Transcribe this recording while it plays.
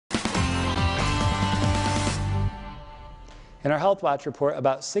In our Health Watch report,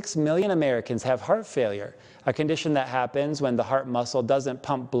 about 6 million Americans have heart failure, a condition that happens when the heart muscle doesn't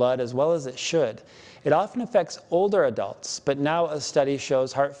pump blood as well as it should. It often affects older adults, but now a study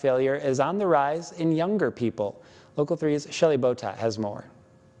shows heart failure is on the rise in younger people. Local 3's Shelley Botat has more.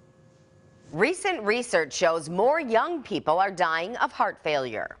 Recent research shows more young people are dying of heart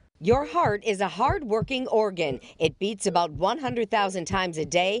failure. Your heart is a hard-working organ. It beats about 100,000 times a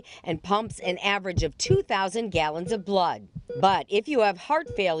day and pumps an average of 2,000 gallons of blood. But if you have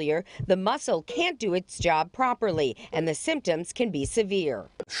heart failure, the muscle can't do its job properly, and the symptoms can be severe.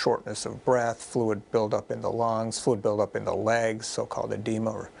 Shortness of breath, fluid buildup in the lungs, fluid buildup in the legs, so-called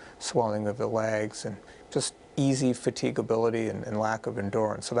edema or swelling of the legs, and just easy fatigability and lack of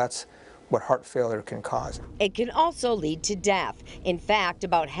endurance. So that's what heart failure can cause. It can also lead to death. In fact,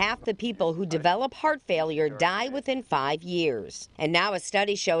 about half the people who develop heart failure die within 5 years. And now a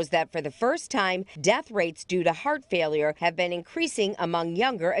study shows that for the first time, death rates due to heart failure have been increasing among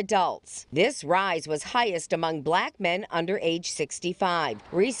younger adults. This rise was highest among black men under age 65.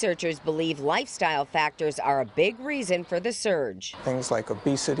 Researchers believe lifestyle factors are a big reason for the surge. Things like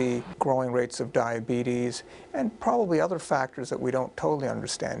obesity, growing rates of diabetes, and probably other factors that we don't totally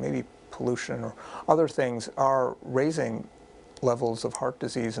understand, maybe pollution or other things, are raising levels of heart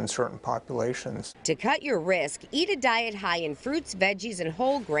disease in certain populations. To cut your risk, eat a diet high in fruits, veggies, and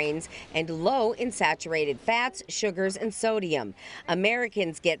whole grains and low in saturated fats, sugars, and sodium.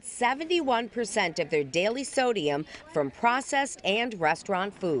 Americans get 71% of their daily sodium from processed and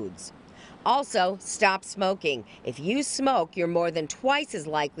restaurant foods. Also, stop smoking. If you smoke, you're more than twice as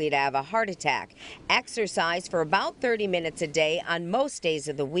likely to have a heart attack. Exercise for about 30 minutes a day on most days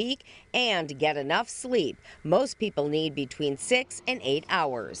of the week and get enough sleep. Most people need between 6 and 8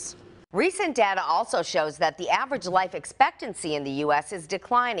 hours. Recent data also shows that the average life expectancy in the U.S. is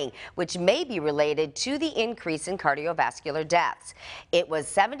declining, which may be related to the increase in cardiovascular deaths. It was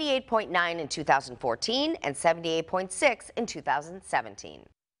 78.9 in 2014 and 78.6 in 2017.